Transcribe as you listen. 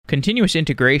Continuous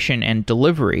integration and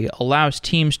delivery allows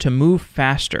teams to move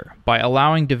faster by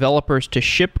allowing developers to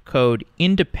ship code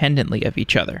independently of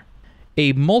each other.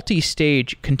 A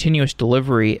multi-stage continuous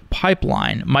delivery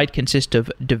pipeline might consist of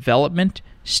development,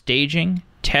 staging,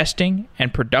 testing,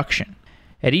 and production.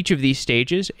 At each of these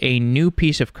stages, a new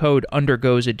piece of code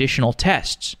undergoes additional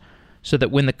tests, so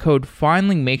that when the code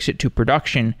finally makes it to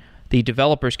production, the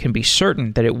developers can be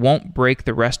certain that it won't break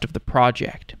the rest of the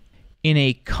project. In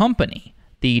a company,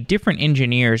 the different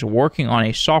engineers working on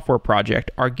a software project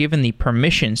are given the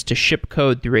permissions to ship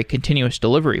code through a continuous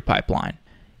delivery pipeline.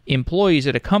 Employees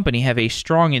at a company have a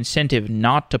strong incentive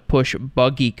not to push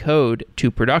buggy code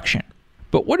to production.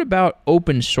 But what about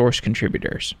open source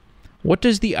contributors? What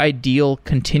does the ideal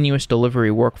continuous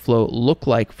delivery workflow look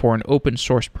like for an open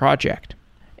source project?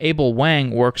 Abel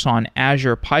Wang works on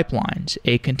Azure Pipelines,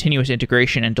 a continuous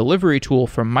integration and delivery tool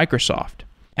from Microsoft.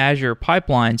 Azure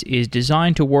Pipelines is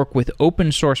designed to work with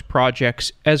open source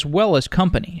projects as well as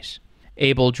companies.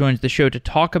 Abel joins the show to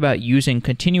talk about using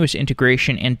continuous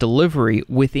integration and delivery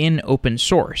within open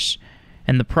source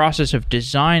and the process of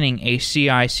designing a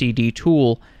CI/CD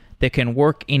tool that can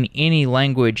work in any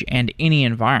language and any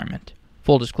environment.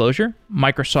 Full disclosure,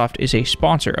 Microsoft is a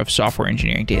sponsor of Software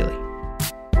Engineering Daily.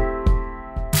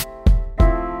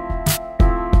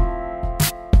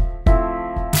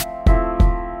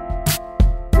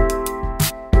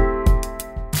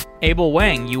 Abel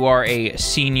Wang, you are a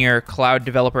senior cloud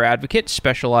developer advocate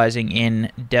specializing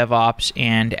in DevOps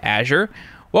and Azure.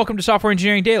 Welcome to Software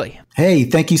Engineering Daily. Hey,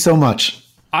 thank you so much.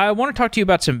 I want to talk to you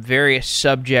about some various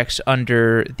subjects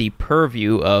under the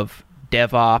purview of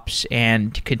DevOps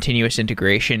and continuous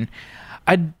integration.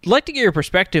 I'd like to get your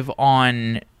perspective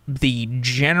on the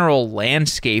general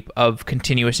landscape of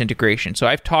continuous integration. So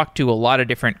I've talked to a lot of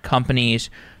different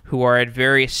companies who are at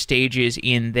various stages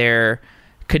in their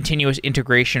continuous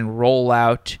integration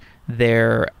rollout,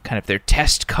 their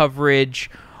test coverage.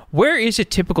 Where is a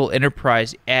typical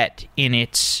enterprise at in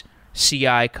its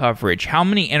CI coverage? How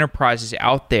many enterprises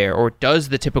out there, or does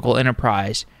the typical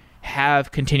enterprise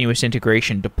have continuous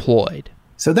integration deployed?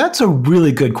 So that's a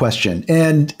really good question.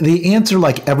 And the answer,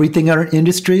 like everything in our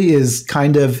industry, is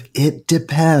it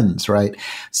depends, right?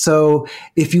 So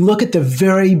if you look at the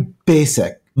very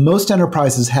basic, most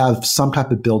enterprises have some type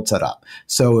of build set up.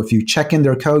 So if you check in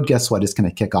their code, guess what? It's going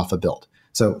to kick off a build.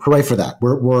 So hooray for that.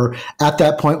 We're at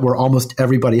that point where almost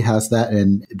everybody has that,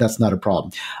 and that's not a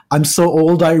problem. I'm so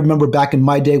old. I remember back in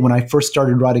my day when I first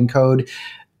started writing code,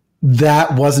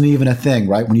 that wasn't even a thing,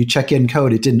 right? When you check in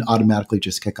code, it didn't automatically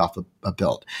just kick off a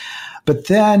build. But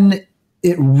then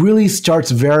it really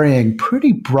starts varying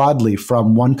pretty broadly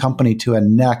from one company to a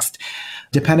next,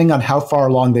 depending on how far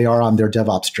along they are on their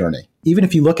DevOps journey. Even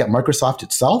if you look at Microsoft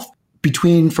itself,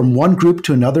 from one group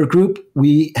to another group,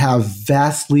 we have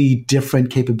vastly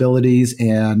different capabilities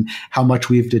and how much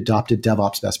we've adopted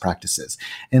DevOps best practices.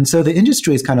 And so the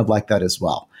industry is kind of like that as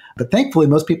well. But thankfully,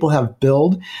 most people have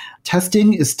build.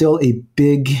 Testing is still a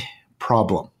big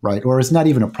problem, right? Or it's not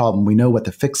even a problem. We know what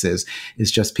the fix is.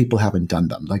 It's just people haven't done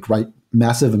them. Like write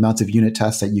massive amounts of unit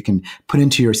tests that you can put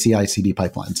into your CI/CD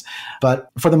pipelines. But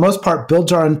for the most part,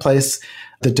 builds are in place.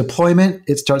 The deployment,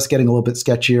 it starts getting a little bit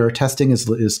sketchier. Testing is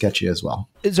sketchy as well.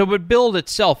 So, but build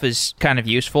itself is kind of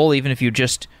useful, even if you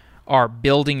just are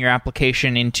building your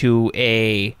application into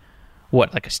a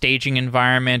staging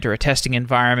environment or a testing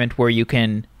environment where you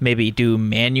can maybe do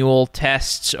manual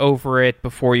tests over it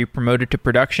before you promote it to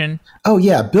production? Oh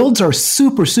yeah, builds are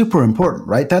super, super important,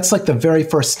 right? That's like the very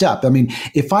first step. I mean,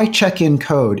 if I check in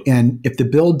code and if the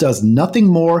build does nothing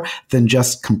more than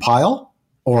just compile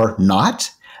or not,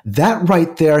 that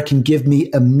right there can give me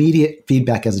immediate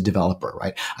feedback as a developer,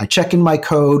 right? I check in my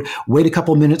code, wait a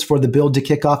couple minutes for the build to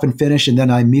kick off and finish, and then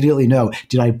I immediately know,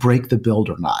 did I break the build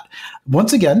or not?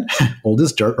 Once again, old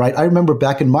as dirt, right? I remember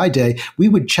back in my day, we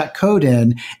would check code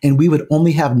in and we would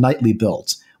only have nightly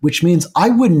builds, which means I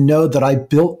wouldn't know that I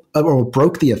built or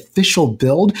broke the official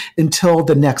build until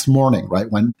the next morning,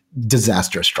 right? When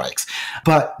disaster strikes.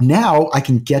 But now I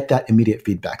can get that immediate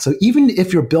feedback. So even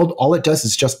if your build, all it does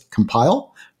is just compile,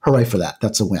 hooray for that.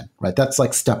 That's a win, right? That's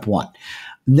like step one.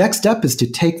 Next step is to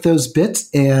take those bits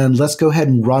and let's go ahead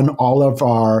and run all of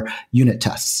our unit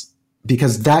tests,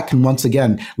 because that can once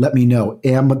again let me know,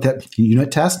 am that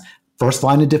unit test first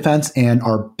line of defense and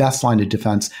our best line of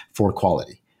defense for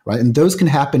quality, right? And those can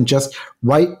happen just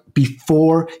right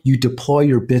before you deploy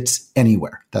your bits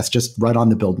anywhere. That's just right on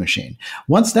the build machine.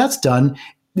 Once that's done,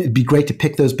 it'd be great to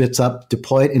pick those bits up,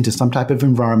 deploy it into some type of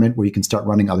environment where you can start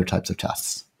running other types of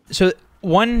tests. So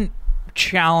one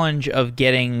challenge of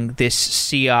getting this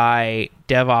CI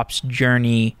DevOps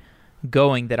journey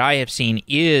going that I have seen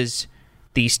is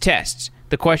these tests.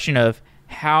 the question of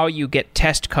how you get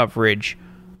test coverage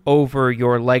over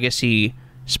your legacy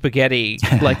spaghetti,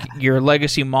 like your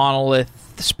legacy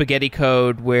monolith spaghetti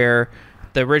code where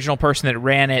the original person that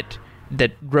ran it,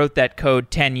 that wrote that code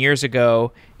 10 years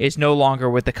ago, is no longer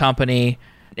with the company,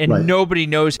 and nobody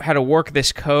knows how to work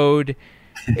this code.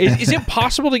 Is it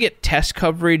possible to get test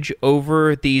coverage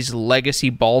over these legacy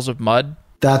balls of mud?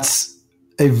 That's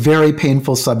a very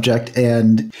painful subject.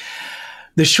 And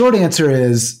the short answer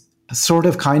is sort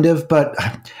of, kind of, but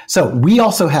so we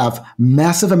also have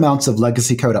massive amounts of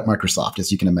legacy code at Microsoft,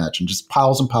 as you can imagine, just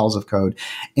piles and piles of code.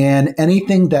 And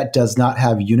anything that does not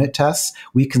have unit tests,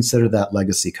 we consider that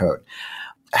legacy code.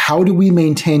 How do we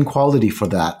maintain quality for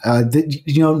that?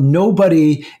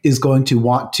 Nobody is going to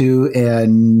want to,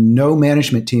 and no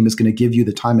management team is going to give you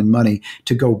the time and money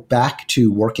to go back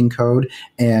to working code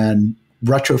and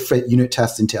retrofit unit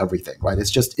tests into everything, right?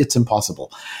 It's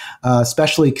impossible,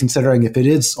 especially considering if it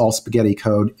is all spaghetti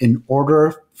code. In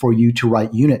order for you to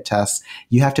write unit tests,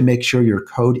 you have to make sure your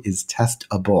code is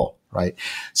testable, right?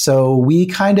 So we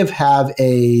kind of have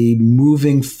a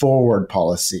moving forward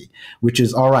policy, which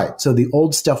is, all right, so the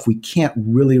old stuff we can't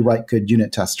really write good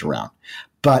unit tests around.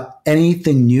 But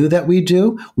anything new that we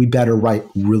do, we better write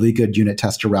really good unit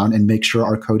tests around and make sure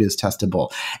our code is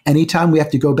testable. Anytime we have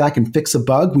to go back and fix a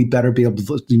bug, we better be able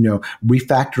to,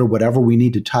 refactor whatever we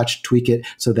need to touch, tweak it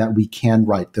so that we can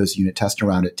write those unit tests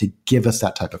around it to give us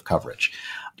that type of coverage.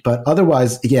 But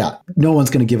otherwise, no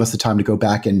one's going to give us the time to go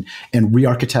back and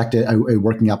re-architect a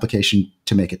working application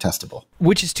to make it testable.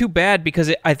 Which is too bad,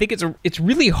 because I think it's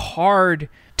really hard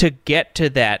to get to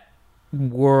that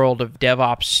world of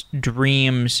DevOps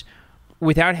dreams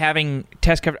without having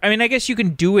test coverage. I mean, I guess you can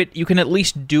do it. You can at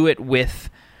least do it with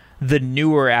the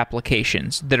newer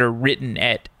applications that are written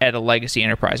at a legacy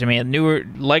enterprise. I mean, newer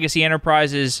legacy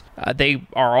enterprises, they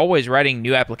are always writing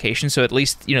new applications, so at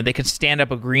least they can stand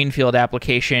up a greenfield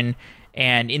application,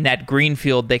 and in that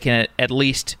greenfield, they can at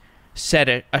least set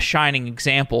a shining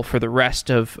example for the rest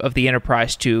of the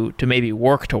enterprise to maybe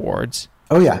work towards.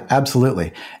 Oh, yeah,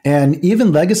 absolutely. And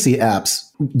even legacy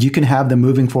apps, you can have the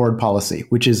moving forward policy,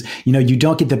 which is, you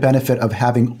don't get the benefit of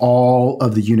having all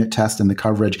of the unit tests and the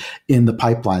coverage in the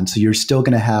pipeline. So you're still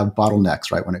going to have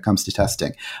bottlenecks, right, when it comes to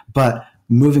testing. But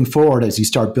moving forward, as you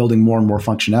start building more and more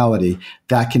functionality,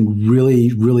 that can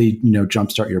really, really,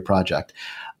 jumpstart your project.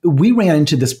 We ran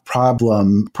into this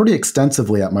problem pretty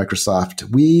extensively at Microsoft.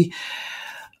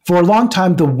 For a long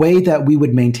time, the way that we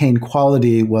would maintain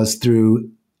quality was through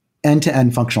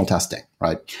end-to-end functional testing,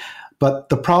 right? But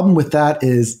the problem with that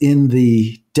is in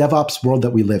the DevOps world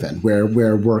that we live in, where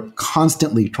we're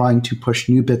constantly trying to push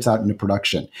new bits out into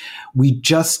production, we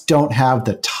just don't have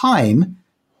the time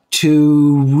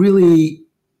to really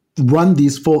run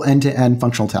these full end-to-end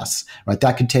functional tests, right?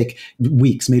 That could take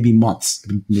weeks, maybe months,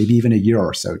 maybe even a year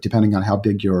or so, depending on how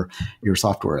big your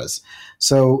software is.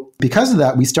 So because of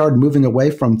that, we started moving away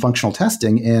from functional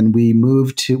testing, and we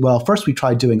moved to, first we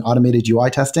tried doing automated UI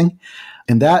testing,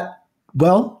 and that,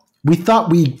 we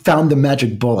thought we found the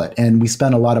magic bullet, and we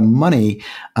spent a lot of money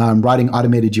writing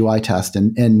automated UI tests,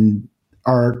 and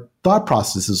our thought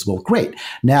process is, great.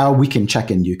 Now we can check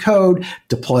in new code,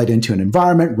 deploy it into an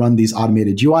environment, run these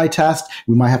automated UI tests.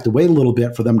 We might have to wait a little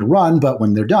bit for them to run, but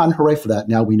when they're done, hooray for that.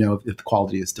 Now we know if the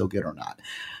quality is still good or not.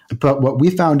 But what we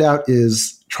found out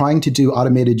is trying to do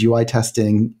automated UI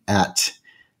testing at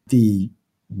the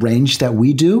range that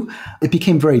we do, it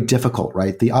became very difficult,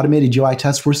 right? The automated UI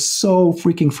tests were so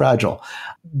freaking fragile.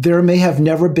 There may have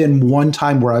never been one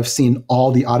time where I've seen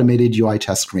all the automated UI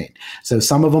tests green. So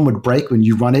some of them would break when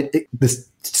you run it, the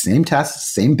same tests,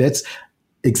 same bits,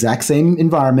 exact same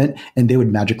environment, and they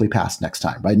would magically pass next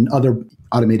time, right? And other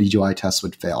automated UI tests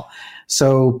would fail.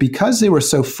 So because they were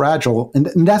so fragile, and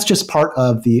that's just part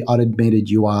of the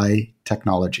automated UI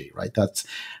technology, right?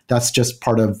 That's just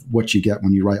part of what you get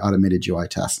when you write automated UI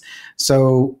tests.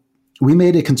 So we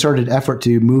made a concerted effort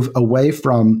to move away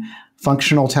from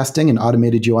functional testing and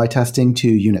automated UI testing to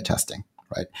unit testing,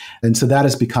 right? And so that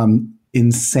has become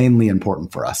insanely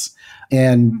important for us.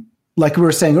 And like we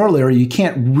were saying earlier, you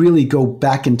can't really go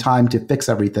back in time to fix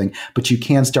everything, but you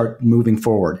can start moving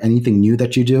forward. Anything new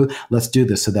that you do, let's do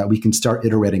this so that we can start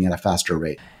iterating at a faster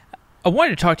rate. I wanted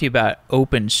to talk to you about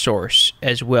open source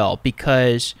as well,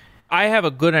 because I have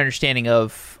a good understanding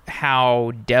of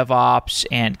how DevOps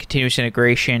and continuous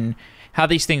integration, how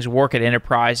these things work at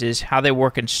enterprises, how they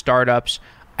work in startups.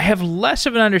 I have less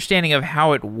of an understanding of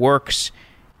how it works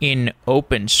in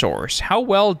open source. How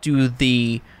well do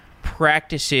the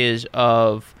practices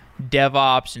of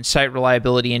DevOps and site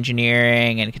reliability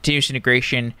engineering and continuous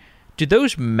integration, do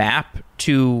those map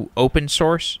to open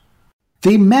source?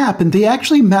 They map, and they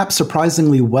actually map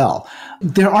surprisingly well.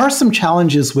 There are some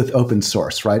challenges with open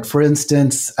source, right? For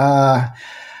instance, a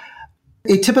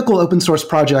typical open source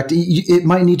project, it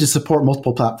might need to support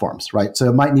multiple platforms, right? So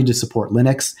it might need to support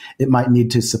Linux, it might need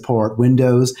to support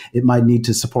Windows, it might need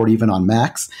to support even on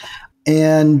Macs.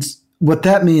 And what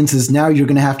that means is now you're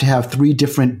going to have 3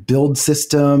 different build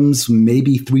systems,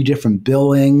 maybe 3 different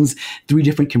billings, 3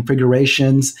 different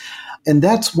configurations. And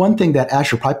that's one thing that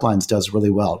Azure Pipelines does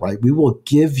really well, right? We will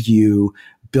give you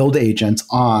build agents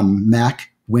on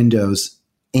Mac, Windows,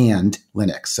 and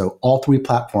Linux. So all 3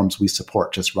 platforms we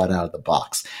support just right out of the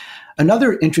box.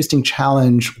 Another interesting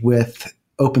challenge with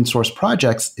open source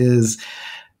projects is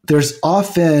there's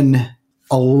often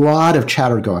a lot of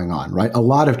chatter going on, right? A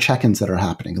lot of check-ins that are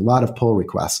happening, a lot of pull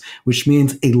requests, which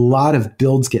means a lot of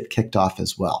builds get kicked off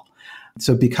as well.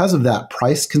 So because of that,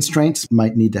 price constraints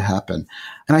might need to happen.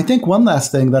 And I think one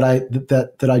last thing that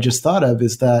I just thought of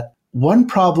is that one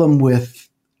problem with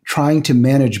trying to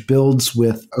manage builds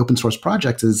with open source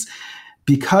projects is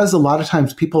because a lot of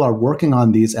times people are working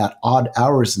on these at odd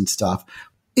hours and stuff,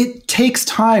 it takes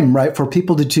time, right, for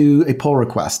people to do a pull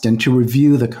request and to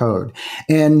review the code.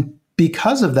 And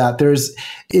because of that,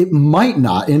 it might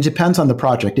not, and it depends on the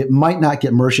project, it might not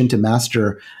get merged into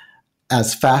master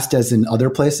as fast as in other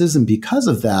places. And because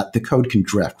of that, the code can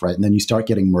drift, right? And then you start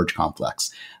getting merge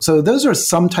conflicts. So those are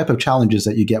some type of challenges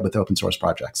that you get with open source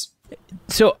projects.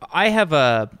 So I have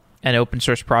an open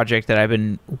source project that I've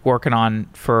been working on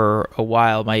for a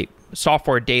while, my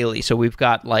Software Daily. So we've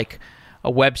got like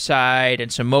a website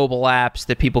and some mobile apps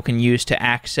that people can use to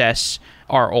access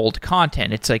our old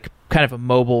content. It's like kind of a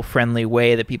mobile friendly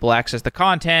way that people access the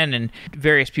content, and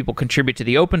various people contribute to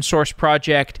the open source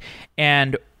project.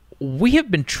 And we have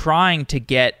been trying to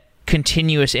get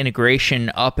continuous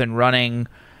integration up and running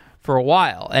for a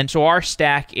while. And so our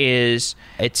stack it's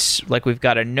like we've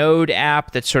got a Node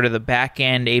app that's sort of the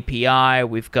back-end API.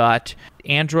 We've got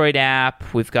Android app.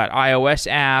 We've got iOS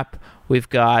app. We've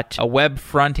got a web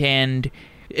front end.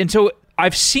 And so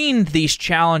I've seen these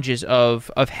challenges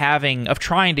of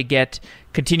trying to get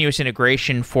continuous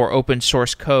integration for open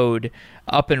source code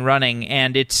up and running,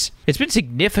 and it's been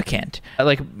significant.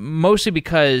 Like mostly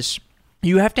because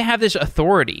you have to have this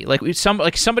authority. Like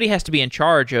somebody has to be in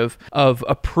charge of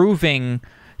approving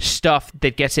stuff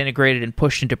that gets integrated and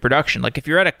pushed into production. Like if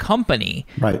you're at a company,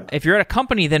 right. If you're at a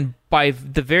company, then by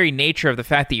the very nature of the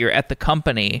fact that you're at the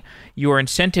company, your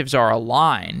incentives are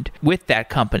aligned with that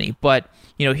company. But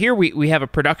here we have a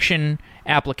production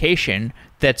application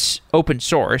that's open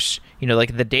source.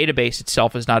 Like the database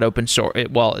itself is not open source.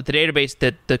 Well, the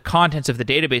database, the contents of the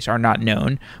database are not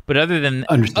known. But other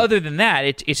than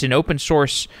that, it's an open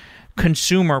source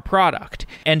consumer product.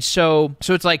 And so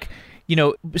it's like,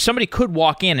 somebody could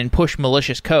walk in and push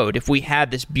malicious code if we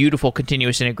had this beautiful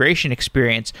continuous integration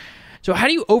experience. So how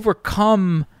do you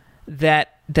overcome that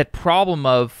problem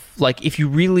of, like, if you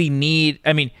really need,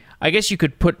 I guess you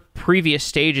could put previous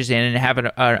stages in and have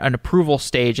an approval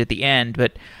stage at the end,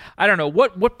 but I don't know,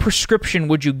 what prescription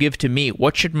would you give to me?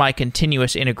 What should my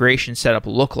continuous integration setup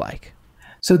look like?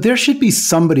 So there should be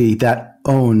somebody that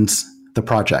owns the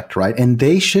project, right? And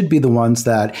they should be the ones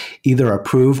that either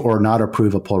approve or not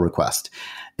approve a pull request.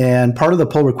 And part of the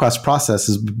pull request process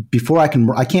is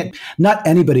not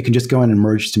anybody can just go in and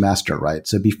merge to master, right?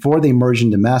 So before they merge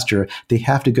into master, they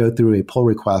have to go through a pull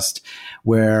request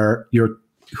where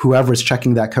whoever is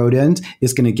checking that code in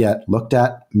is going to get looked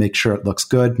at, make sure it looks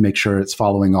good, make sure it's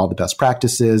following all the best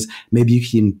practices. Maybe you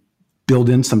can build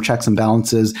in some checks and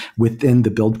balances within the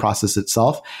build process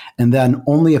itself. And then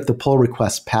only if the pull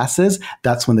request passes,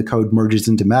 that's when the code merges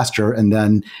into master, and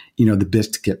then the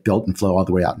bits get built and flow all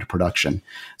the way out into production.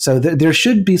 So there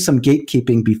should be some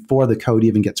gatekeeping before the code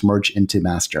even gets merged into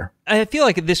master. I feel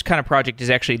like this kind of project is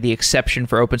actually the exception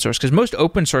for open source, because most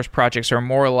open source projects are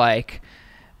more like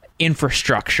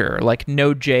infrastructure, like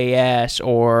Node.js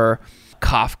or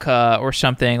Kafka or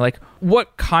something. Like,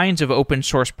 what kinds of open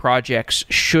source projects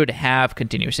should have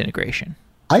continuous integration?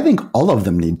 I think all of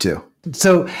them need to.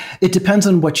 So it depends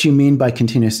on what you mean by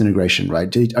continuous integration,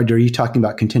 right? Are you talking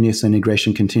about continuous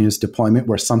integration, continuous deployment,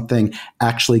 where something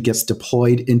actually gets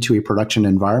deployed into a production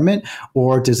environment?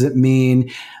 Or does it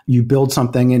mean you build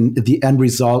something and the end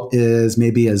result is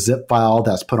maybe a zip file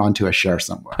that's put onto a share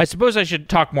somewhere? I suppose I should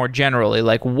talk more generally,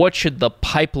 like what should the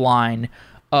pipeline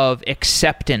of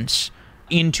acceptance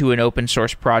into an open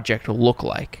source project look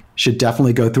like? Should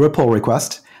definitely go through a pull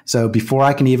request. So before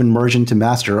I can even merge into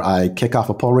master, I kick off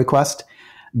a pull request.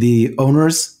 The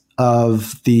owners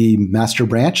of the master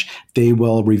branch, they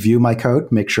will review my code,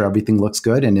 make sure everything looks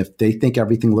good. And if they think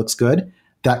everything looks good,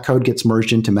 that code gets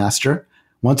merged into master.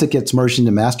 Once it gets merged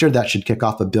into master, that should kick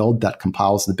off a build that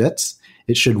compiles the bits.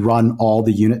 It should run all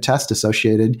the unit tests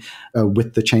associated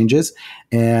with the changes.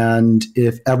 And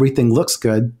if everything looks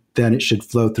good, then it should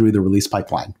flow through the release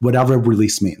pipeline, whatever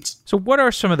release means. So what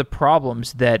are some of the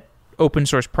problems that open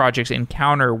source projects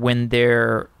encounter when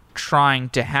they're trying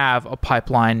to have a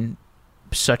pipeline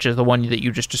such as the one that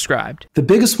you just described? The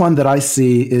biggest one that I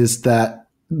see is that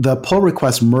the pull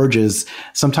request merges,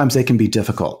 sometimes they can be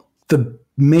difficult. The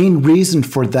main reason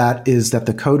for that is that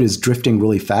the code is drifting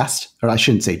really fast, or I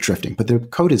shouldn't say drifting, but the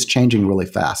code is changing really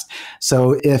fast.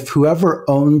 So if whoever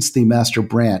owns the master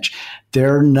branch,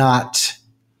 they're not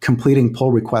completing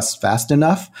pull requests fast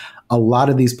enough, a lot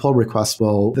of these pull requests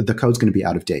the code's going to be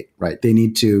out of date, right? They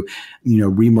need to,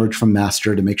 remerge from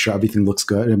master to make sure everything looks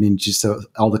good. I mean, just so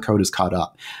all the code is caught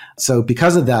up. So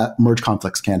because of that, merge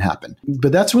conflicts can happen.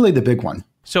 But that's really the big one.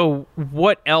 So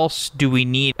what else do we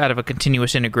need out of a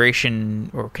continuous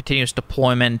integration or continuous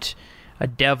deployment, a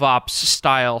DevOps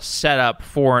style setup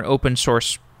for an open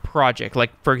source project?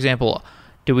 Like, for example,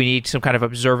 do we need some kind of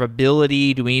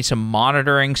observability? Do we need some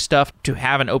monitoring stuff to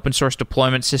have an open source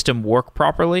deployment system work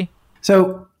properly?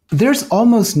 So there's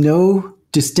almost no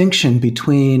distinction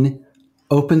between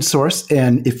open source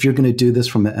and if you're going to do this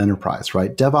from an enterprise,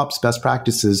 right? DevOps best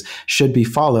practices should be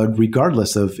followed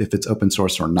regardless of if it's open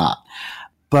source or not.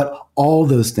 But all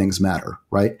those things matter,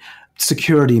 right?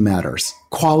 Security matters.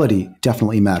 Quality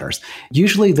definitely matters.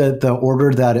 Usually the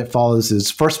order that it follows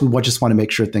is first we just want to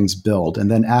make sure things build. And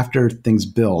then after things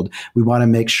build, we want to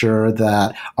make sure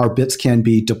that our bits can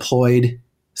be deployed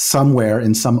somewhere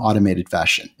in some automated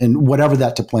fashion. And whatever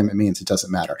that deployment means, it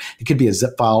doesn't matter. It could be a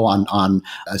zip file on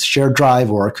a shared drive,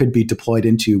 or it could be deployed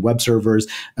into web servers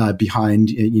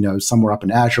behind, somewhere up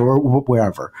in Azure or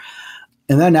wherever.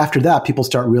 And then after that, people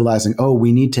start realizing,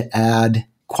 we need to add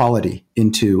quality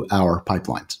into our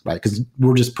pipelines, right? Because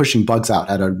we're just pushing bugs out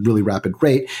at a really rapid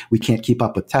rate. We can't keep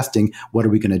up with testing. What are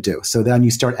we going to do? So then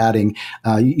you start adding,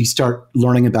 you start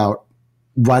learning about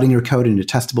writing your code in a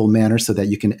testable manner so that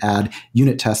you can add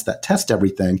unit tests that test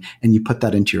everything, and you put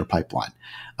that into your pipeline.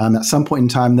 At some point in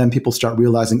time, then people start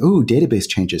realizing, database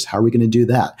changes. How are we going to do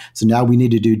that? So now we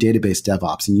need to do database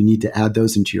DevOps, and you need to add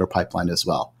those into your pipeline as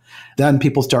well. Then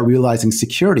people start realizing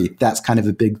security. That's kind of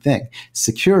a big thing.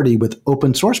 Security with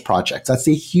open source projects. That's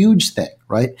a huge thing,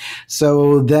 right?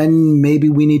 So then maybe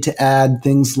we need to add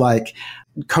things like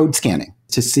code scanning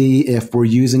to see if we're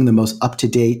using the most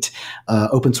up-to-date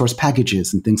open source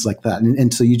packages and things like that.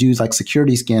 And so you do like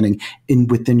security scanning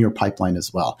within your pipeline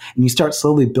as well. And you start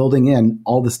slowly building in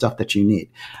all the stuff that you need.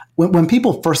 When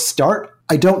people first start,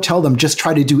 I don't tell them just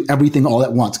try to do everything all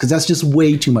at once, because that's just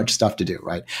way too much stuff to do,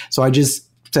 right? So I just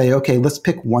say, okay, let's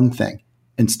pick one thing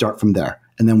and start from there.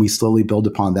 And then we slowly build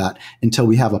upon that until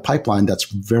we have a pipeline that's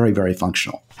very, very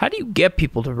functional. How do you get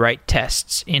people to write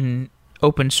tests in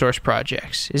open source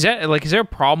projects? Is there a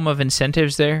problem of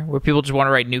incentives there where people just want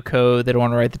to write new code, they don't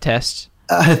want to write the tests?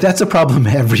 That's a problem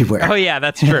everywhere. Oh yeah,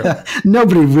 that's true.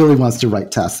 Nobody really wants to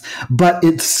write tests, but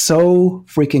it's so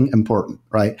freaking important,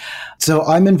 right? So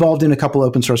I'm involved in a couple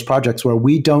open source projects where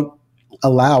we don't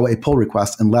allow a pull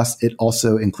request unless it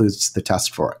also includes the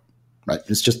test for it, right?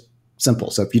 It's just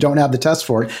simple. So if you don't have the test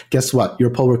for it, guess what? Your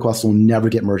pull request will never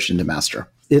get merged into master.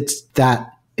 It's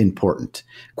that important.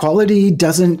 Quality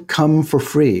doesn't come for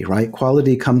free, right?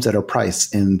 Quality comes at a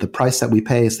price, and the price that we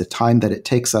pay is the time that it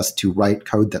takes us to write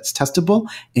code that's testable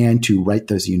and to write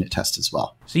those unit tests as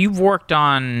well. So you've worked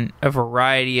on a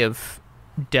variety of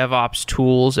DevOps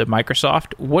tools at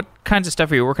Microsoft. What kinds of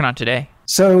stuff are you working on today?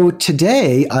 So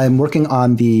today I'm working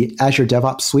on the Azure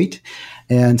DevOps suite,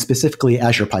 and specifically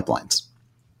Azure Pipelines.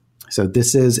 So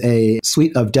this is a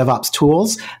suite of DevOps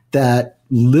tools that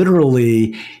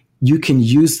literally you can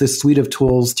use this suite of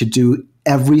tools to do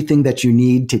everything that you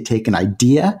need to take an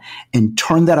idea and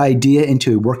turn that idea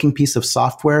into a working piece of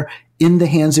software in the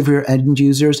hands of your end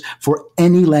users for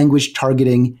any language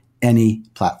targeting any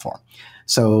platform.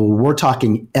 So we're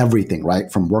talking everything,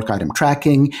 right? From work item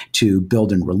tracking to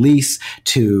build and release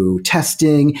to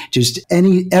testing, just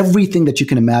everything that you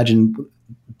can imagine.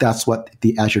 That's what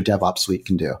the Azure DevOps suite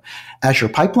can do. Azure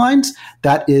Pipelines,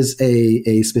 that is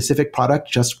a specific product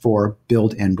just for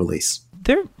build and release.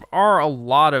 There are a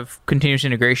lot of continuous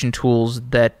integration tools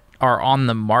that are on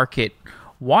the market.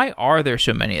 Why are there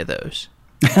so many of those?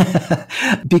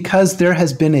 Because there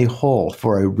has been a hole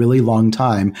for a really long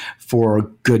time for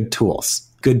good tools,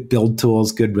 good build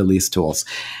tools, good release tools.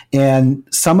 And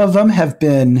some of them have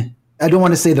been, I don't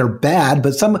want to say they're bad,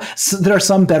 but there are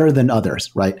some better than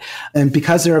others, right? And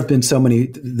because there have been so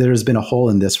many, there's been a hole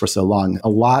in this for so long, a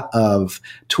lot of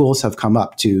tools have come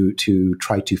up to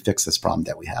try to fix this problem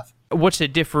that we have. what's the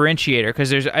differentiator?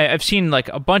 Because I've seen like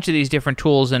a bunch of these different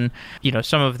tools, and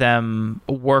some of them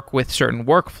work with certain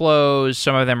workflows,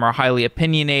 some of them are highly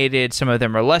opinionated, some of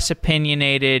them are less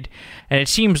opinionated, and it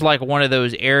seems like one of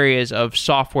those areas of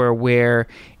software where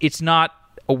it's not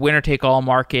a winner-take-all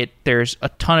market. There's a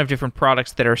ton of different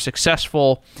products that are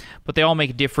successful, but they all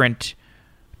make different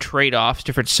trade-offs,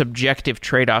 different subjective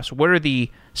trade-offs. What are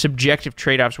the subjective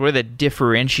trade-offs? What are the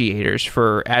differentiators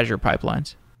for Azure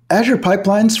Pipelines? Azure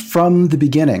Pipelines, from the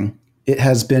beginning, it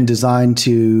has been designed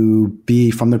to be,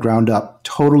 from the ground up,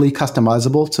 totally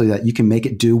customizable so that you can make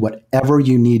it do whatever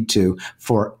you need to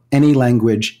for any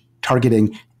language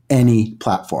targeting any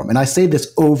platform. And I say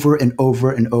this over and over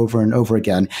and over and over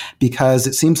again because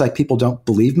it seems like people don't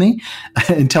believe me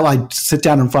until I sit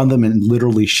down in front of them and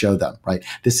literally show them, right?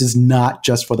 This is not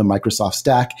just for the Microsoft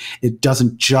stack. It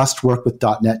doesn't just work with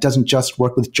 .NET. It doesn't just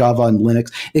work with Java and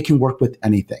Linux. It can work with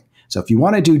anything. So if you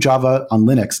want to do Java on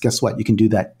Linux, guess what? You can do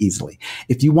that easily.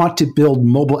 If you want to build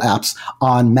mobile apps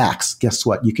on Macs, guess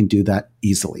what? You can do that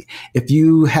easily. If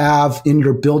you have in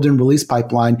your build and release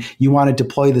pipeline, you want to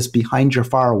deploy this behind your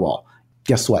firewall,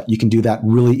 guess what? You can do that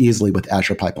really easily with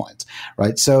Azure Pipelines,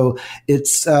 right? So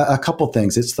it's a couple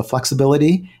things. It's the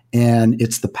flexibility and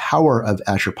it's the power of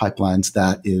Azure Pipelines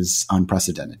that is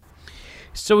unprecedented.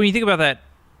 So when you think about that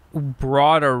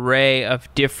broad array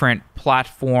of different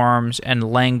platforms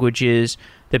and languages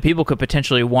that people could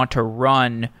potentially want to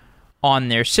run on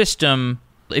their system,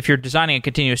 if you're designing a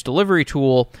continuous delivery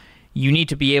tool, you need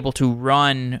to be able to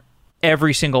run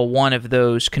every single one of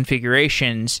those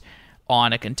configurations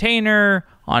on a container,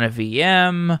 on a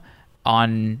VM,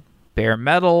 on bare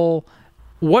metal.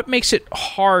 What makes it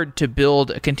hard to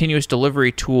build a continuous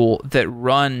delivery tool that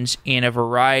runs in a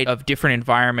variety of different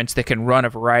environments that can run a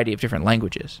variety of different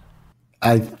languages?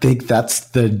 I think that's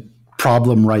the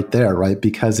problem right there, right?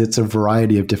 Because it's a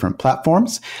variety of different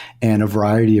platforms and a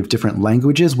variety of different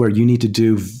languages where you need to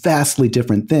do vastly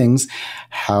different things.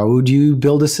 How do you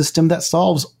build a system that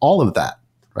solves all of that?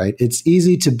 Right? It's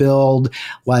easy to build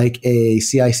like a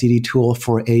CI/CD tool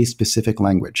for a specific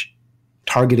language,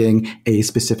 targeting a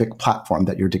specific platform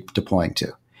that you're deploying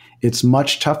to. It's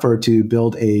much tougher to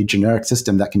build a generic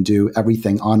system that can do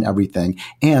everything on everything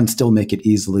and still make it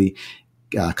easily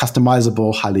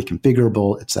customizable, highly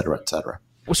configurable, et cetera, et cetera.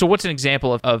 So what's an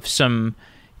example of some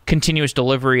continuous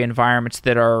delivery environments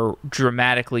that are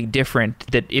dramatically different,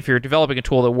 that if you're developing a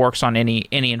tool that works on any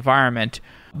environment,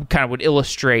 kind of would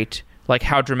illustrate like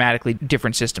how dramatically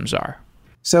different systems are?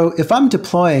 So if I'm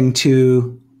deploying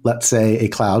to, let's say, a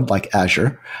cloud like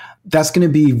Azure, that's going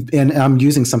to be, and I'm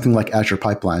using something like Azure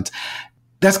Pipelines,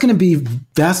 that's going to be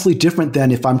vastly different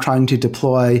than if I'm trying to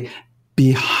deploy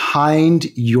behind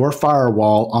your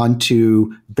firewall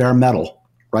onto bare metal,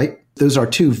 right? Those are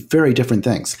two very different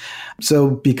things. So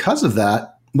because of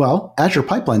that, well, Azure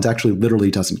Pipelines actually literally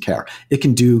doesn't care. It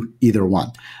can do either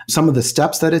one. Some of the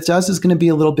steps that it does is going to be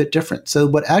a little bit different. So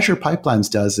what Azure Pipelines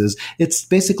does is it's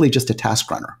basically just a task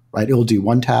runner, right? It will do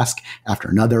one task after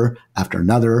another, after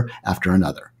another, after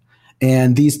another.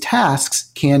 And these tasks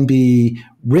can be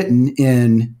written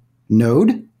in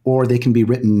Node or they can be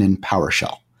written in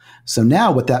PowerShell. So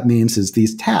now what that means is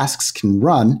these tasks can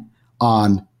run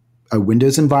on a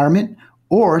Windows environment,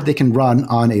 or they can run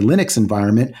on a Linux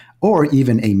environment, or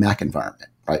even a Mac environment,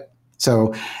 right?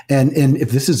 So, and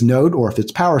if this is Node or if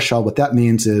it's PowerShell, what that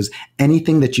means is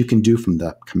anything that you can do from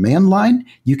the command line,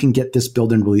 you can get this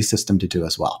build and release system to do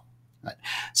as well. Right?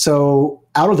 So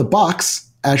out of the box,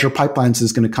 Azure Pipelines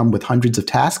is going to come with hundreds of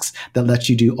tasks that lets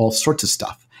you do all sorts of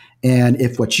stuff. And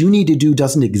if what you need to do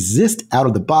doesn't exist out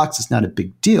of the box, it's not a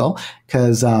big deal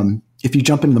because if you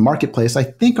jump into the marketplace, I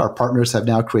think our partners have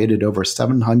now created over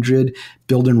 700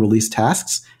 build and release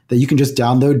tasks that you can just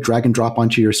download, drag and drop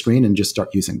onto your screen and just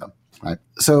start using them. Right.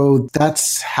 So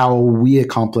that's how we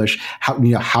accomplish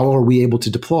how are we able to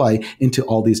deploy into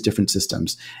all these different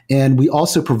systems. And we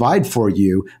also provide for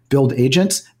you build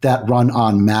agents that run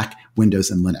on Mac,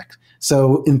 Windows, and Linux.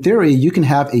 So in theory, you can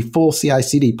have a full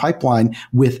CI/CD pipeline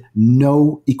with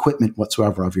no equipment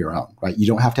whatsoever of your own, right? You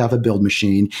don't have to have a build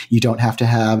machine. You don't have to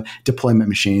have deployment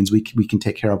machines. We can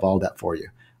take care of all that for you.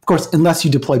 Of course, unless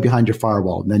you deploy behind your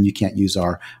firewall, then you can't use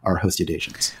our hosted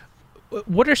agents.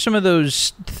 What are some of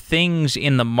those things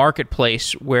in the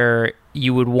marketplace where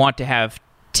you would want to have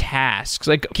tasks?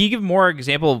 Like, can you give more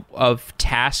example of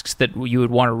tasks that you would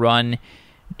want to run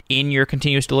in your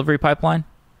continuous delivery pipeline?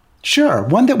 Sure.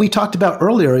 One that we talked about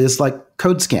earlier is like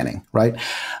code scanning, right?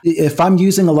 If I'm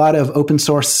using a lot of open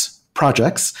source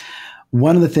projects,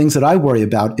 one of the things that I worry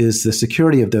about is the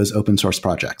security of those open source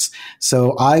projects.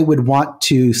 So I would want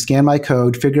to scan my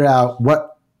code, figure out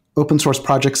what open source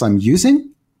projects I'm using,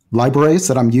 libraries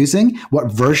that I'm using,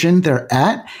 what version they're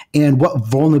at, and what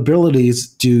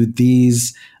vulnerabilities do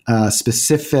these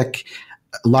specific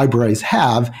libraries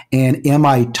have, and am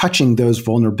I touching those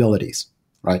vulnerabilities,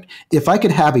 right? If I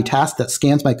could have a task that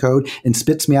scans my code and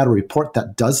spits me out a report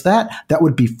that does that, that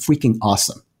would be freaking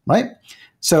awesome, right?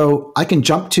 So I can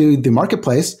jump to the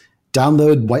marketplace,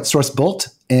 download White Source Bolt,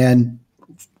 and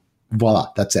voila,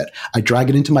 that's it. I drag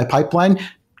it into my pipeline,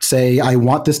 say I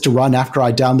want this to run after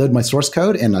I download my source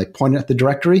code, and I point it at the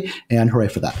directory, and hooray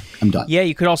for that. I'm done. Yeah,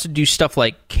 you could also do stuff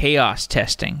like chaos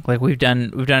testing. Like we've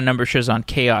done a number of shows on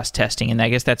chaos testing, and I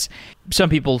guess that's some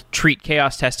people treat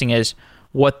chaos testing as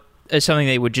something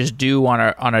they would just do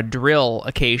on a drill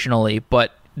occasionally,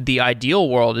 but the ideal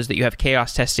world is that you have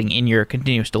chaos testing in your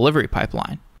continuous delivery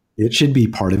pipeline. It should be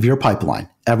part of your pipeline.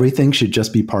 Everything should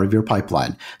just be part of your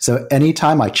pipeline. So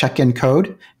anytime I check in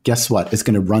code, guess what? It's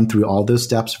going to run through all those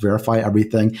steps, verify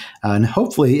everything, and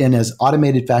hopefully in as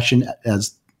automated fashion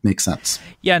as makes sense.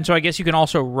 Yeah, and so I guess you can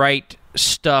also write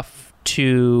stuff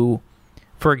to,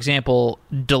 for example,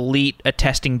 delete a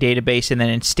testing database and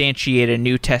then instantiate a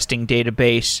new testing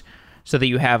database so that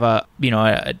you have a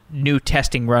new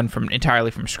testing run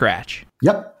entirely from scratch.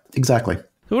 Yep, exactly.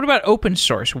 So what about open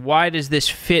source? Why does this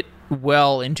fit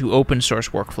well into open source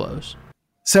workflows?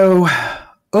 So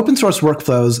open source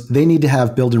workflows, they need to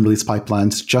have build and release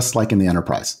pipelines just like in the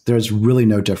enterprise. There's really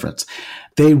no difference.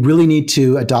 They really need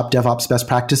to adopt DevOps best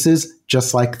practices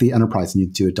just like the enterprise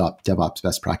needs to adopt DevOps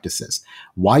best practices.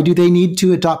 Why do they need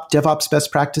to adopt DevOps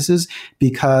best practices?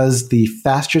 Because the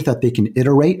faster that they can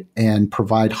iterate and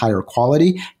provide higher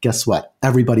quality, guess what?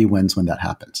 Everybody wins when that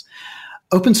happens.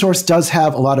 Open source does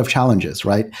have a lot of challenges,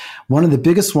 right? One of the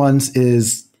biggest ones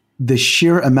is the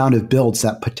sheer amount of builds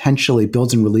and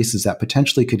releases that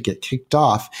potentially could get kicked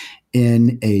off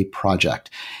in a project.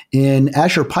 In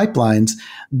Azure Pipelines,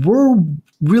 we're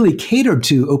really catered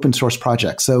to open source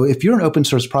projects. So if you're an open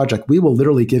source project, we will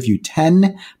literally give you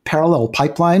 10 parallel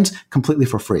pipelines completely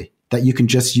for free that you can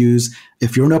just use.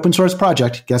 If you're an open source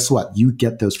project, guess what? You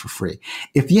get those for free.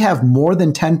 If you have more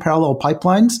than 10 parallel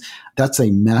pipelines, that's a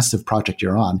massive project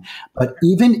you're on. But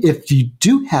even if you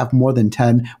do have more than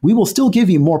 10, we will still give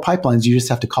you more pipelines. You just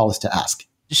have to call us to ask.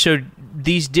 So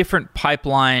these different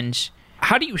pipelines,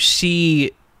 how do you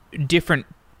see different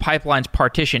pipelines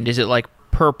partitioned? Is it like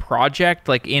per project,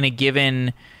 like in a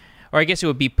given, or I guess it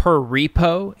would be per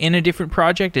repo in a different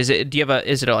project? Is it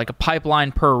like a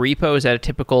pipeline per repo? Is that a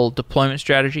typical deployment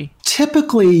strategy?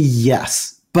 Typically,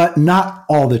 yes, but not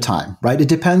all the time, right? It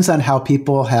depends on how they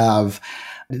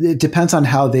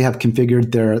have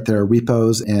configured their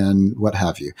repos and what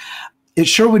have you. It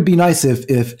sure would be nice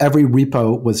if every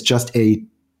repo was just a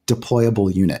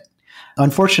deployable unit.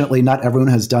 Unfortunately, not everyone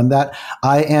has done that.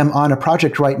 I am on a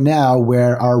project right now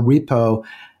where our repo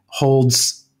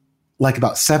holds like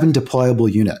about 7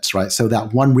 deployable units, right? So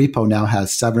that one repo now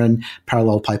has 7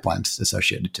 parallel pipelines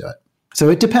associated to it. So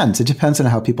it depends. It depends on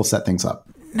how people set things up.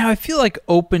 Now, I feel like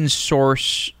open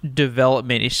source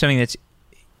development is something that's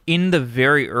in the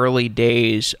very early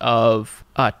days of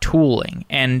tooling.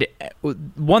 And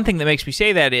one thing that makes me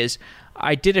say that is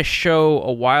I did a show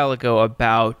a while ago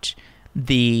about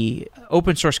the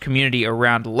open source community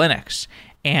around Linux.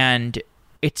 And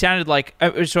it sounded like,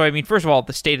 first of all,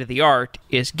 the state of the art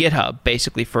is GitHub,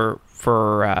 basically for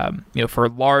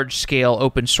large scale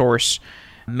open source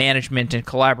management and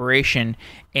collaboration.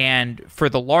 And for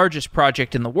the largest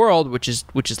project in the world, which is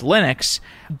Linux,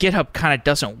 GitHub kind of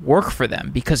doesn't work for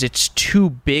them because it's too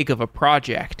big of a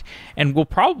project. And we'll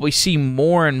probably see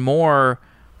more and more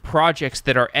projects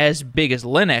that are as big as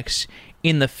Linux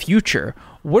in the future.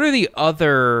 What are the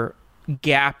other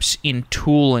gaps in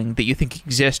tooling that you think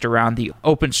exist around the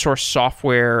open source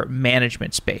software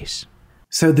management space?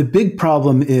 So the big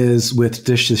problem is with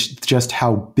just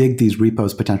how big these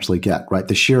repos potentially get, right?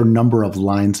 The sheer number of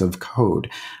lines of code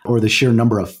or the sheer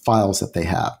number of files that they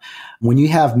have. When you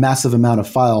have massive amount of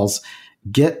files,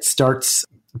 Git starts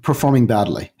performing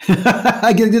badly.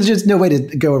 There's just no way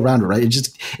to go around it, right?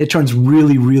 It turns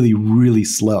really, really, really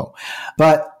slow.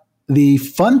 But the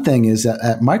fun thing is that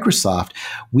at Microsoft,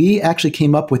 we actually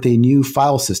came up with a new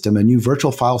file system, a new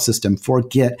virtual file system for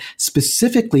Git,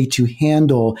 specifically to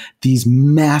handle these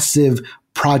massive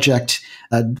project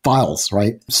files,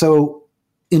 right? So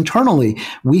internally,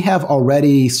 we have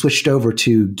already switched over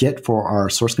to Git for our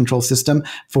source control system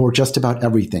for just about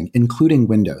everything, including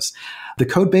Windows. The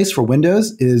code base for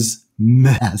Windows is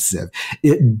massive.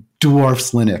 It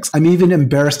dwarfs Linux. I'm even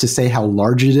embarrassed to say how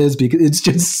large it is because it's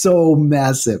just so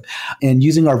massive. And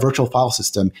using our virtual file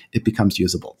system, it becomes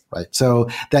usable, right? So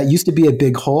that used to be a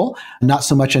big hole, not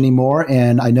so much anymore.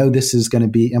 And I know this is going to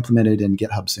be implemented in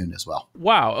GitHub soon as well.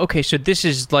 Wow. Okay. So this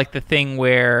is like the thing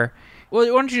where, well,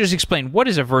 why don't you just explain what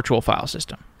is a virtual file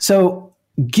system? So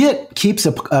Git keeps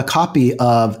a copy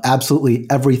of absolutely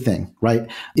everything,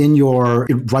 right on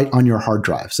your hard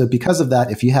drive. So because of that,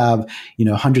 if you have,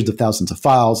 hundreds of thousands of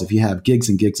files, if you have gigs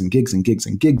and gigs and gigs and gigs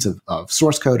and gigs of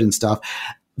source code and stuff,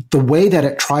 the way that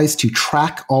it tries to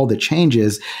track all the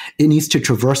changes, it needs to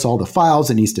traverse all the files,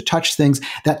 it needs to touch things.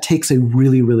 That takes a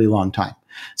really, really long time.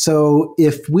 So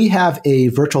if we have a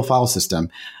virtual file system,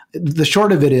 the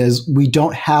short of it is we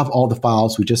don't have all the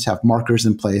files. We just have markers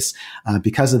in place.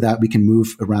 Because of that, we can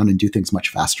move around and do things much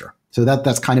faster. So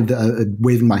that's kind of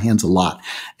waving my hands a lot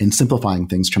and simplifying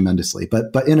things tremendously.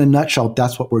 But in a nutshell,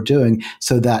 that's what we're doing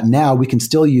so that now we can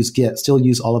still use Git, still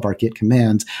use all of our Git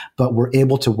commands, but we're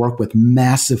able to work with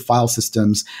massive file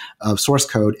systems of source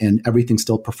code and everything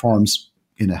still performs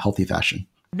in a healthy fashion.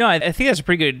 No, I think that's a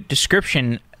pretty good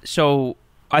description. So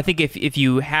I think if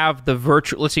you have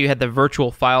let's say you had the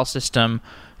virtual file system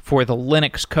for the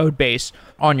Linux code base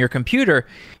on your computer,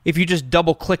 if you just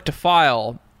double clicked a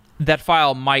file, that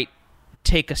file might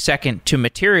take a second to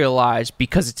materialize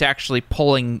because it's actually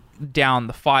pulling down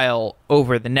the file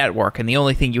over the network. And the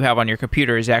only thing you have on your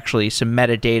computer is actually some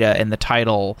metadata and the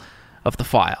title of the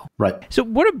file. Right. So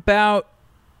what about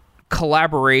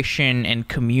collaboration and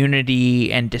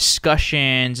community and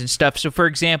discussions and stuff? So for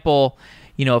example,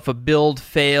 if a build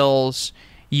fails,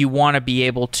 you want to be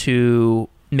able to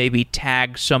maybe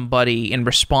tag somebody in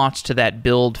response to that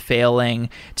build failing.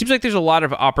 It seems like there's a lot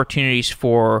of opportunities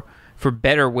for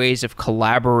better ways of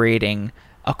collaborating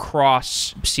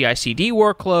across CI/CD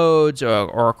workloads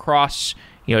or across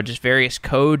just various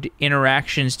code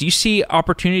interactions. Do you see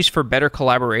opportunities for better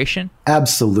collaboration?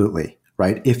 Absolutely,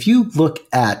 right? If you look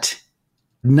at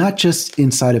not just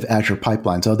inside of Azure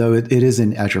Pipelines, although it is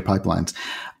in Azure Pipelines,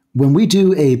 when we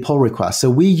do a pull request, so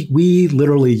we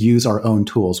literally use our own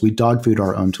tools. We dog food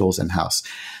our own tools in-house.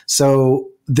 So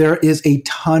there is a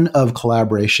ton of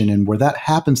collaboration, and where that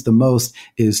happens the most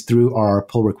is through our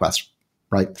pull request,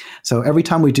 right? So every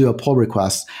time we do a pull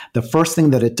request, the first thing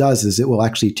that it does is it will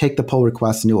actually take the pull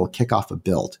request and it will kick off a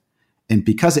build. And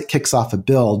because it kicks off a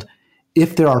build,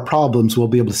 if there are problems, we'll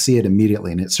be able to see it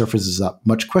immediately, and it surfaces up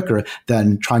much quicker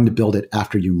than trying to build it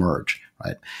after you merge.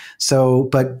 Right. So,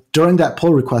 but during that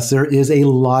pull request, there is a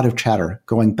lot of chatter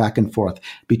going back and forth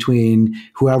between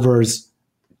whoever's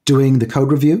doing the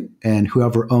code review and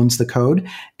whoever owns the code,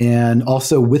 and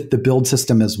also with the build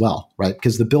system as well, right?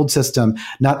 Because the build system,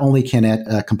 not only can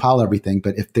it compile everything,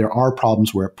 but if there are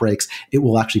problems where it breaks, it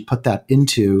will actually put that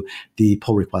into the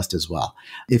pull request as well.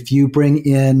 If you bring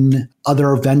in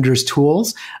other vendors'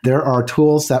 tools, there are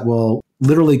tools that will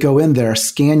literally go in there,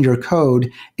 scan your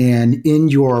code, and in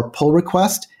your pull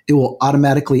request, it will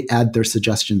automatically add their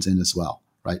suggestions in as well,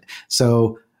 right?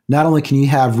 So not only can you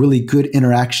have really good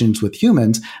interactions with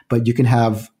humans, but you can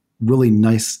have really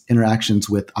nice interactions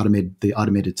with the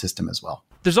automated system as well.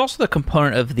 There's also the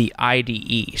component of the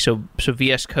IDE. So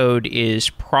VS Code is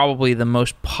probably the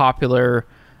most popular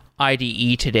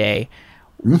IDE today.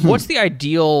 Mm-hmm. What's the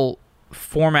ideal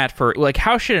format for,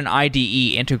 how should an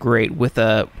IDE integrate with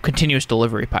a continuous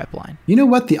delivery pipeline? You know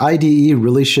what the IDE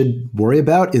really should worry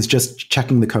about is just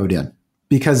checking the code in,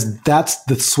 because that's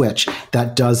the switch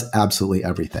that does absolutely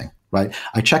everything, right?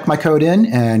 I check my code in,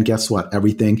 and guess what?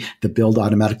 The build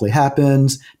automatically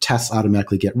happens, tests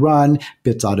automatically get run,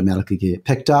 bits automatically get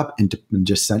picked up and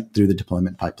just sent through the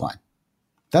deployment pipeline.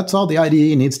 That's all the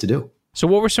IDE needs to do. So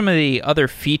what were some of the other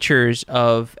features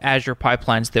of Azure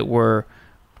Pipelines that were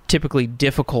typically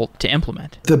difficult to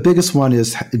implement? The biggest one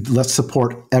is let's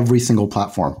support every single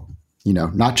platform,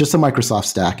 not just a Microsoft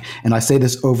stack. And I say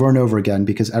this over and over again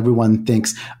because everyone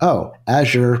thinks, oh,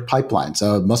 Azure Pipelines,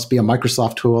 it must be a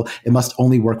Microsoft tool. It must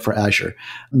only work for Azure.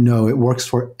 No, it works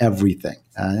for everything.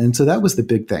 And so that was the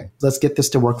big thing. Let's get this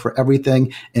to work for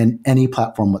everything and any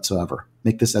platform whatsoever.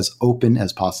 Make this as open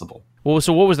as possible. Well,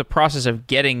 so what was the process of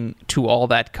getting to all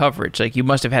that coverage? You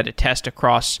must have had to test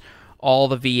across all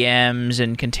the VMs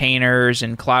and containers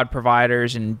and cloud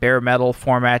providers and bare metal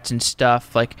formats and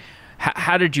stuff.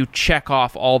 How did you check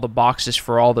off all the boxes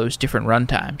for all those different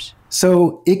runtimes?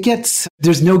 So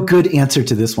there's no good answer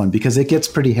to this one because it gets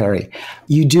pretty hairy.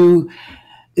 You do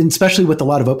especially with a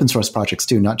lot of open source projects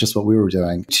too, not just what we were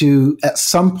doing, to at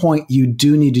some point you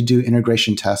do need to do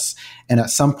integration tests. And at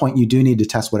some point you do need to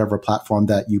test whatever platform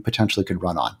that you potentially could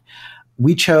run on.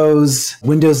 We chose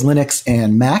Windows, Linux,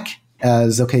 and Mac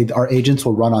as, okay, our agents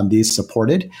will run on these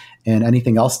supported and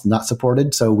anything else not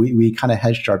supported. So we kind of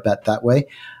hedged our bet that way.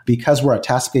 Because we're a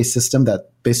task-based system that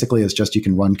basically is just you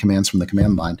can run commands from the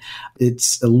command line,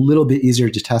 it's a little bit easier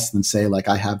to test than say, like,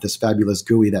 I have this fabulous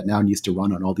GUI that now needs to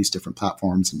run on all these different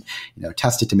platforms and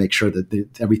test it to make sure that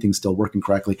everything's still working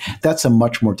correctly. That's a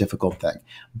much more difficult thing.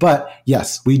 But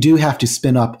yes, we do have to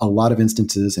spin up a lot of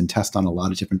instances and test on a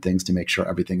lot of different things to make sure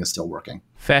everything is still working.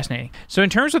 Fascinating. So in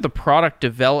terms of the product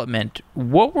development,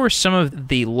 what were some of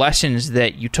the lessons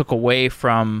that you took away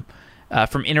from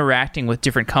interacting with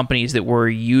different companies that were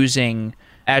using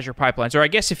Azure pipelines? Or I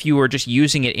guess if you were just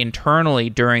using it internally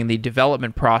during the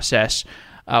development process,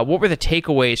 what were the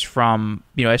takeaways from,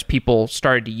 as people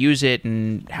started to use it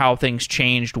and how things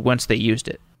changed once they used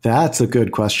it? That's a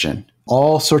good question.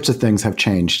 All sorts of things have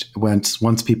changed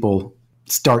once people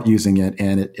start using it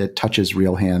and it touches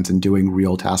real hands and doing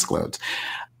real task loads.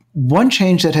 One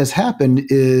change that has happened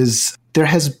is there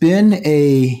has been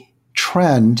a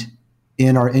trend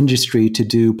in our industry to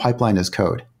do pipeline as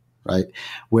code, right?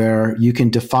 Where you can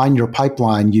define your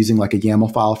pipeline using like a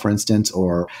YAML file, for instance,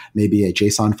 or maybe a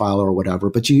JSON file or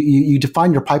whatever. But you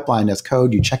define your pipeline as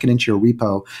code, you check it into your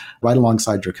repo right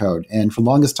alongside your code. And for the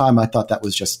longest time, I thought that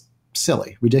was just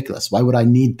silly, ridiculous. Why would I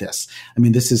need this? I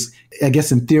mean, this is, I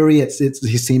guess in theory, it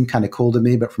seemed kind of cool to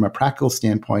me, but from a practical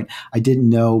standpoint, I didn't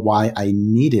know why I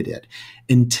needed it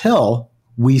until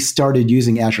we started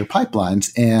using Azure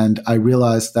pipelines. And I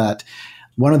realized that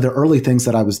one of the early things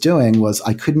that I was doing was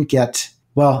I couldn't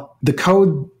the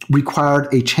code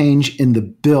required a change in the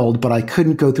build, but I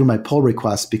couldn't go through my pull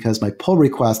request because my pull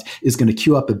request is going to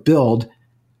queue up a build,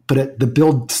 but the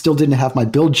build still didn't have my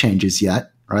build changes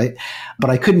yet, right? But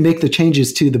I couldn't make the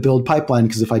changes to the build pipeline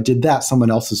because if I did that,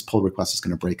 someone else's pull request is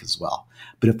going to break as well.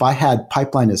 But if I had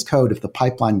pipeline as code, if the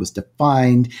pipeline was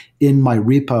defined in my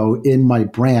repo, in my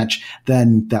branch,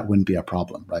 then that wouldn't be a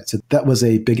problem, right? So that was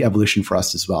a big evolution for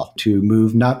us as well to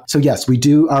move So yes, we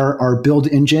do, our build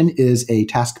engine is a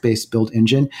task-based build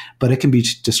engine, but it can be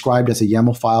described as a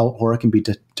YAML file or it can be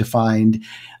defined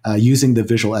using the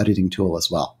visual editing tool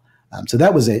as well. So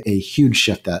that was a huge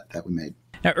shift that we made.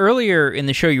 Now, earlier in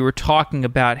the show, you were talking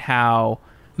about how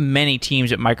many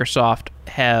teams at Microsoft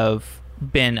have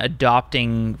been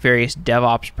adopting various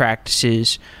DevOps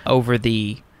practices over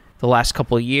the last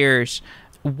couple of years.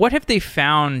 What have they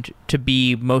found to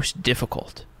be most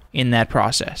difficult in that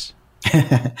process?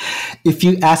 If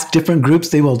you ask different groups,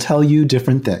 they will tell you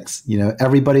different things.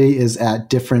 Everybody is at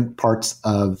different parts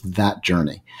of that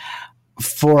journey.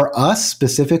 For us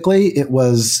specifically, it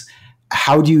was,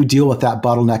 how do you deal with that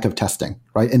bottleneck of testing,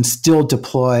 right? And still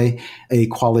deploy a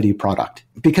quality product?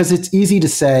 Because it's easy to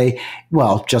say,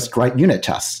 well, just write unit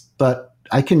tests. But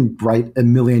I can write a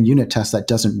million unit tests that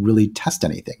doesn't really test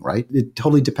anything, right? It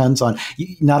totally depends on,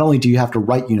 not only do you have to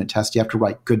write unit tests, you have to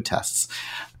write good tests.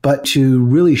 But to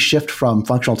really shift from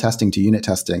functional testing to unit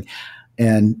testing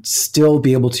and still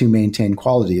be able to maintain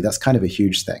quality, that's kind of a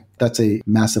huge thing. That's a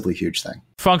massively huge thing.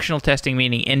 Functional testing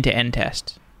meaning end-to-end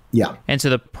tests. Yeah. And so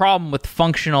the problem with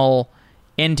functional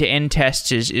end-to-end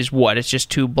tests is what? It's just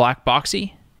too black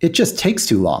boxy? It just takes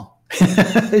too long.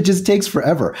 It just takes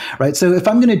forever, right? So if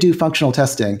I'm going to do functional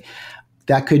testing,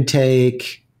 that could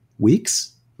take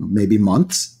weeks, maybe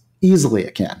months. Easily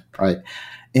it can, right?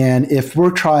 And if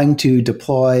we're trying to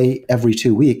deploy every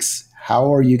 2 weeks,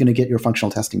 how are you going to get your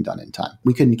functional testing done in time?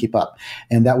 We couldn't keep up.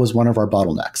 And that was one of our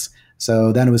bottlenecks.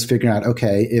 So then it was figuring out,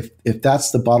 okay, if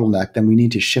that's the bottleneck, then we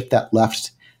need to shift that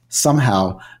left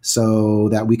somehow so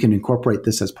that we can incorporate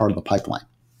this as part of the pipeline,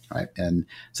 right? And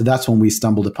so that's when we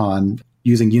stumbled upon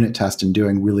using unit tests and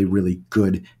doing really, really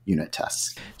good unit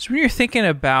tests. So when you're thinking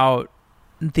about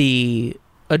the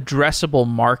addressable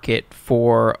market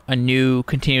for a new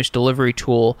continuous delivery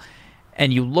tool,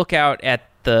 and you look out at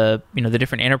the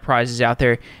different enterprises out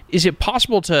there, is it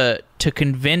possible to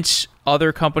convince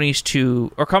other companies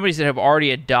or companies that have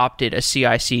already adopted a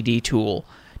CI/CD tool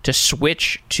to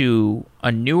switch to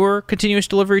a newer continuous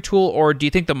delivery tool? Or do you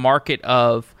think the market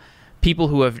of people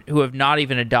who have not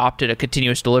even adopted a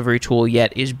continuous delivery tool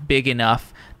yet is big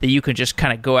enough that you can just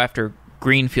kind of go after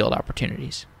greenfield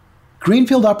opportunities?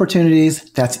 Greenfield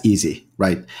opportunities, that's easy,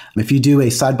 right? If you do a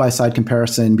side-by-side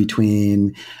comparison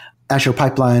between Azure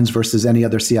Pipelines versus any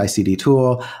other CI/CD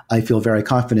tool, I feel very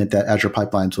confident that Azure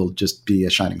Pipelines will just be a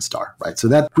shining star, right? So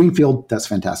that greenfield, that's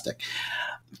fantastic.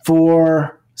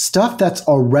 For Stuff that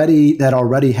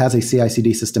already has a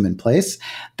CI/CD system in place,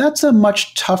 that's a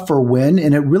much tougher win,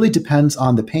 and it really depends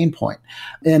on the pain point.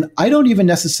 And I don't even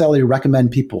necessarily recommend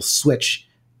people switch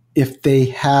if they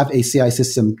have a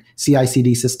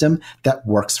CI/CD system that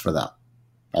works for them.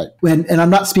 Right. And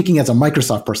I'm not speaking as a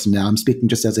Microsoft person now. I'm speaking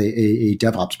just as a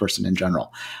DevOps person in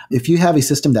general. If you have a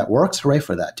system that works, hooray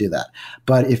for that, do that.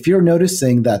 But if you're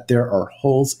noticing that there are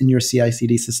holes in your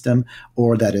CI/CD system,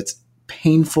 or that it's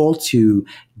painful to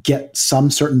get some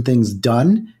certain things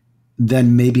done,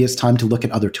 then maybe it's time to look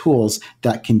at other tools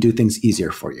that can do things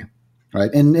easier for you. Right.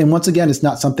 And once again, it's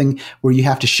not something where you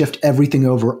have to shift everything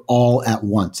over all at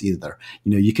once either.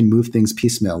 You can move things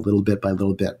piecemeal, little bit by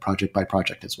little bit, project by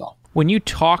project as well. When you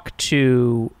talk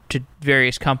to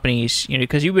various companies,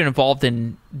 because you've been involved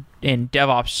in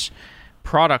DevOps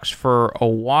products for a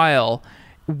while,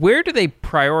 where do they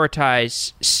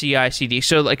prioritize CI/CD?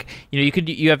 So,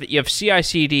 you have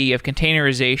CI/CD, you have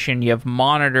containerization, you have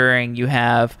monitoring, you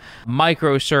have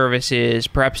microservices,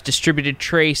 perhaps distributed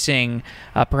tracing,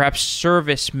 perhaps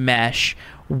service mesh.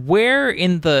 Where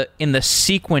in the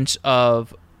sequence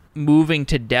of moving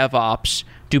to DevOps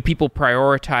do people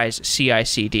prioritize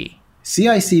CI/CD?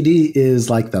 CI/CD is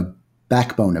like the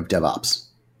backbone of DevOps,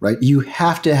 right? You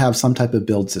have to have some type of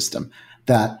build system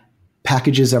that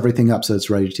packages everything up so it's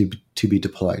ready to be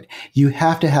deployed. You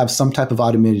have to have some type of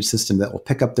automated system that will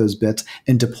pick up those bits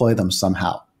and deploy them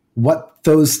somehow. What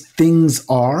those things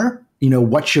are,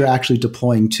 what you're actually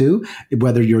deploying to,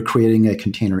 whether you're creating a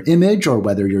container image or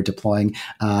whether you're deploying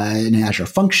an Azure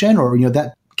function, or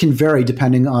that can vary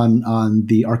depending on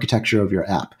the architecture of your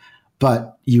app.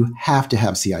 But you have to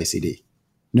have CI/CD,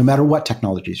 no matter what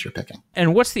technologies you're picking.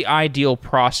 And what's the ideal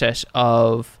process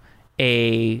of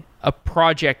a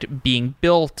project being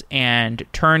built and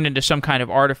turned into some kind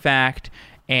of artifact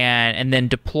and then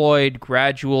deployed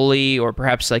gradually, or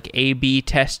perhaps like A/B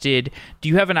tested? Do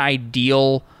you have an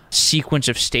ideal sequence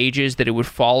of stages that it would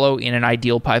follow in an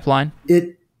ideal pipeline?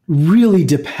 It really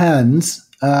depends,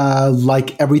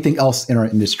 like everything else in our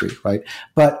industry, right?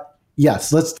 But yes,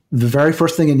 the very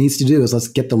first thing it needs to do is let's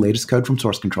get the latest code from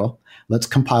source control. Let's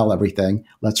compile everything.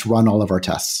 Let's run all of our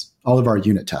tests, all of our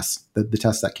unit tests, the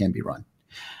tests that can be run.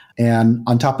 And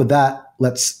on top of that,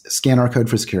 let's scan our code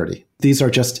for security. These are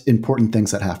just important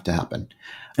things that have to happen.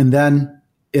 And then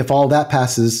if all that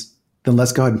passes, then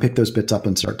let's go ahead and pick those bits up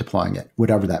and start deploying it,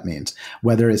 whatever that means.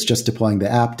 Whether it's just deploying the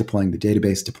app, deploying the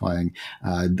database, deploying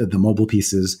the mobile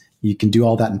pieces. You can do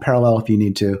all that in parallel if you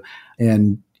need to.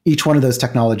 And each one of those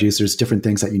technologies, there's different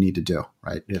things that you need to do,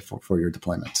 right, for your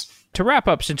deployments. To wrap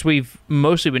up, since we've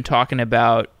mostly been talking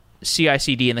about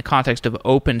CI/CD in the context of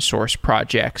open source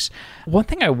projects, one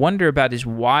thing I wonder about is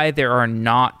why there are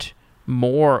not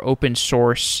more open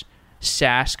source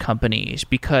SaaS companies.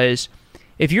 Because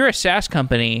if you're a SaaS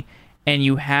company and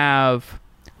you have,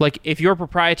 if your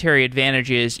proprietary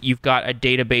advantage is you've got a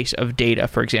database of data,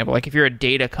 for example, if you're a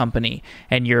data company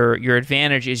and your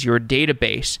advantage is your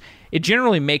database, it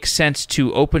generally makes sense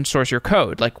to open source your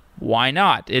code. Why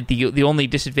not? The only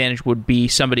disadvantage would be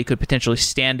somebody could potentially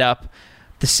stand up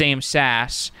the same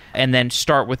SaaS and then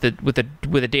start with a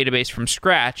database from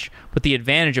scratch. But the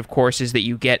advantage, of course, is that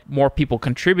you get more people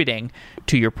contributing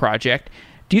to your project.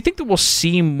 Do you think that we'll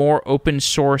see more open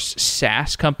source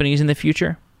SaaS companies in the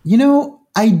future?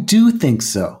 I do think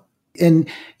so. And,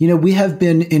 we have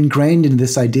been ingrained in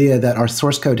this idea that our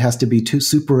source code has to be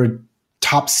super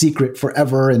top secret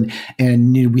forever, and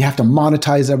we have to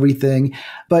monetize everything.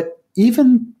 But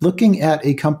even looking at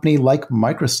a company like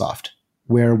Microsoft,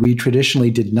 where we traditionally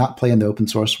did not play in the open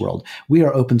source world, we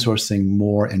are open sourcing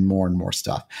more and more and more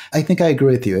stuff. I think I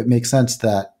agree with you. It makes sense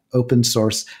that open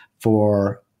source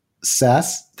for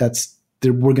SaaS,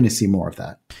 we're going to see more of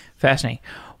that. Fascinating.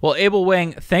 Well, Abel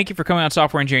Wang, thank you for coming on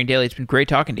Software Engineering Daily. It's been great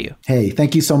talking to you. Hey,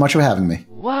 thank you so much for having me.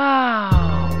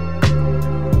 Wow.